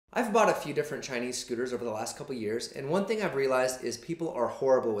I've bought a few different Chinese scooters over the last couple years, and one thing I've realized is people are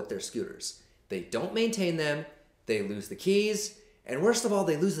horrible with their scooters. They don't maintain them, they lose the keys, and worst of all,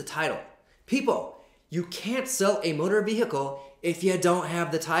 they lose the title. People, you can't sell a motor vehicle if you don't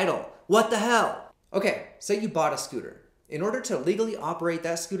have the title. What the hell? Okay, say you bought a scooter. In order to legally operate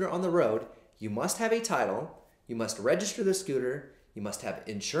that scooter on the road, you must have a title, you must register the scooter, you must have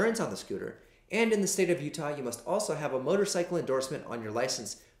insurance on the scooter, and in the state of Utah, you must also have a motorcycle endorsement on your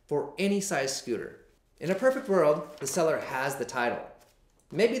license for any size scooter. In a perfect world, the seller has the title.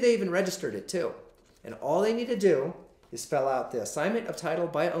 Maybe they even registered it too. And all they need to do is fill out the assignment of title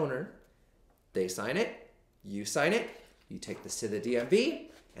by owner. They sign it, you take this to the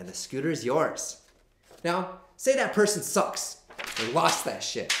DMV, and the scooter is yours. Now, say that person sucks. They lost that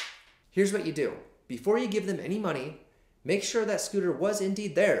shit. Here's what you do. Before you give them any money, make sure that scooter was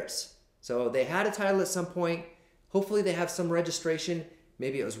indeed theirs. So they had a title at some point. Hopefully they have some registration.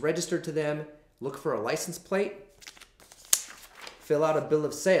 Maybe it was registered to them. Look for a license plate. Fill out a bill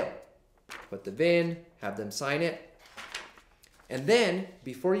of sale. Put the VIN, have them sign it. And then,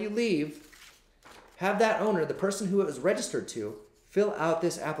 before you leave, have that owner, the person who it was registered to, fill out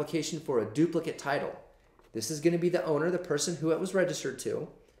this application for a duplicate title. This is going to be the owner, the person who it was registered to.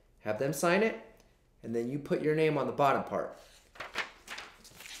 Have them sign it, and then you put your name on the bottom part.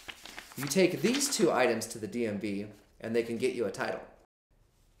 You take these two items to the DMV, and they can get you a title.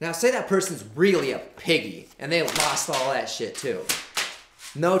 Now, say that person's really a piggy, and they lost all that shit too.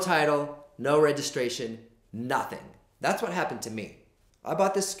 No title, no registration, nothing. That's what happened to me. I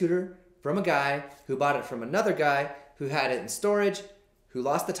bought this scooter from a guy who bought it from another guy who had it in storage, who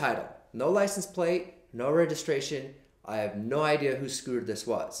lost the title. No license plate, no registration. I have no idea whose scooter this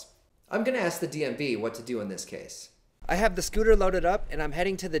was. I'm gonna ask the DMV what to do in this case. I have the scooter loaded up and I'm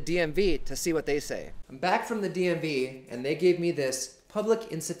heading to the DMV to see what they say. I'm back from the DMV and they gave me this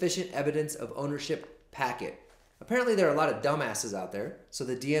public insufficient evidence of ownership packet. Apparently there are a lot of dumbasses out there, so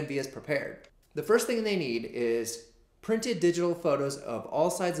the DMV is prepared. The first thing they need is printed digital photos of all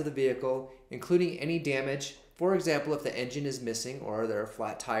sides of the vehicle, including any damage. For example, if the engine is missing or there are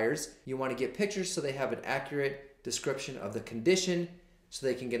flat tires, you want to get pictures so they have an accurate description of the condition so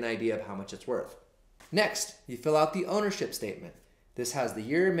they can get an idea of how much it's worth. Next, you fill out the ownership statement. This has the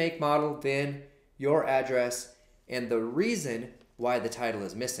year, make, model, VIN, your address, and the reason why the title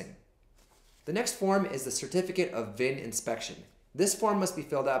is missing. The next form is the certificate of VIN inspection. This form must be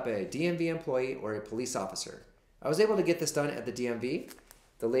filled out by a DMV employee or a police officer. I was able to get this done at the DMV.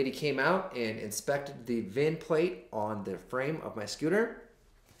 The lady came out and inspected the VIN plate on the frame of my scooter.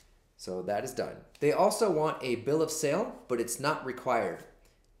 So that is done. They also want a bill of sale, but it's not required.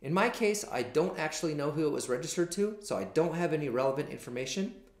 In my case, I don't actually know who it was registered to, so I don't have any relevant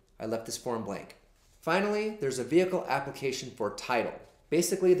information. I left this form blank. Finally, there's a vehicle application for title.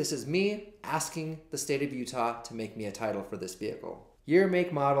 Basically, this is me asking the state of Utah to make me a title for this vehicle. Year,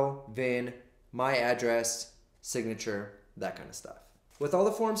 make, model, VIN, my address, signature, that kind of stuff. With all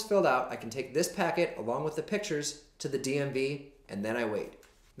the forms filled out, I can take this packet along with the pictures to the DMV, and then I wait.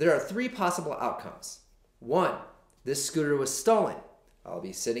 There are 3 possible outcomes. 1, this scooter was stolen. I'll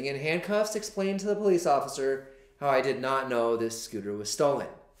be sitting in handcuffs explaining to the police officer how I did not know this scooter was stolen.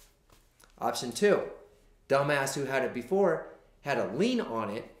 Option 2, dumbass who had it before had a lien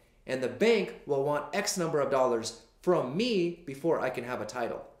on it, and the bank will want X number of dollars from me before I can have a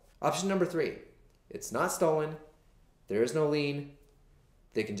title. Option number 3, it's not stolen, there is no lien,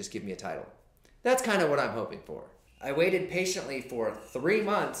 they can just give me a title. That's kind of what I'm hoping for. I waited patiently for 3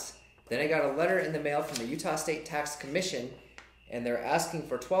 months, then I got a letter in the mail from the Utah State Tax Commission, and they're asking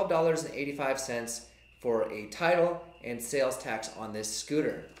for $12.85 for a title and sales tax on this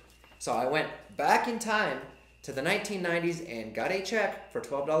scooter. So I went back in time to the 1990s and got a check for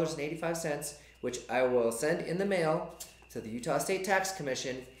 $12.85, which I will send in the mail to the Utah State Tax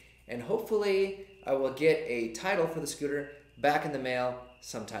Commission, and hopefully I will get a title for the scooter back in the mail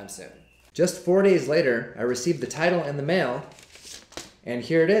sometime soon. Just 4 days later, I received the title in the mail, and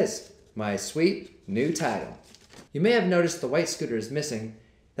here it is, my sweet new title. You may have noticed the white scooter is missing.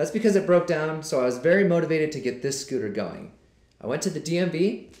 That's because it broke down, so I was very motivated to get this scooter going. I went to the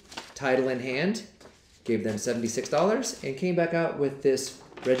DMV, title in hand, gave them $76, and came back out with this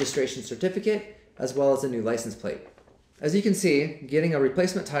registration certificate as well as a new license plate. As you can see, getting a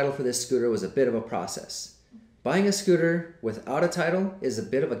replacement title for this scooter was a bit of a process. Buying a scooter without a title is a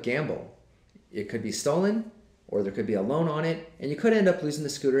bit of a gamble. It could be stolen, or there could be a loan on it, and you could end up losing the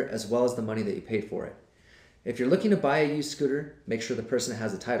scooter as well as the money that you paid for it. If you're looking to buy a used scooter, make sure the person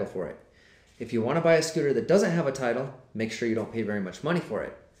has a title for it. If you want to buy a scooter that doesn't have a title, make sure you don't pay very much money for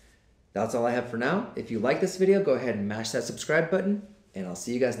it. That's all I have for now. If you like this video, go ahead and mash that subscribe button. and I'll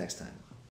see you guys next time.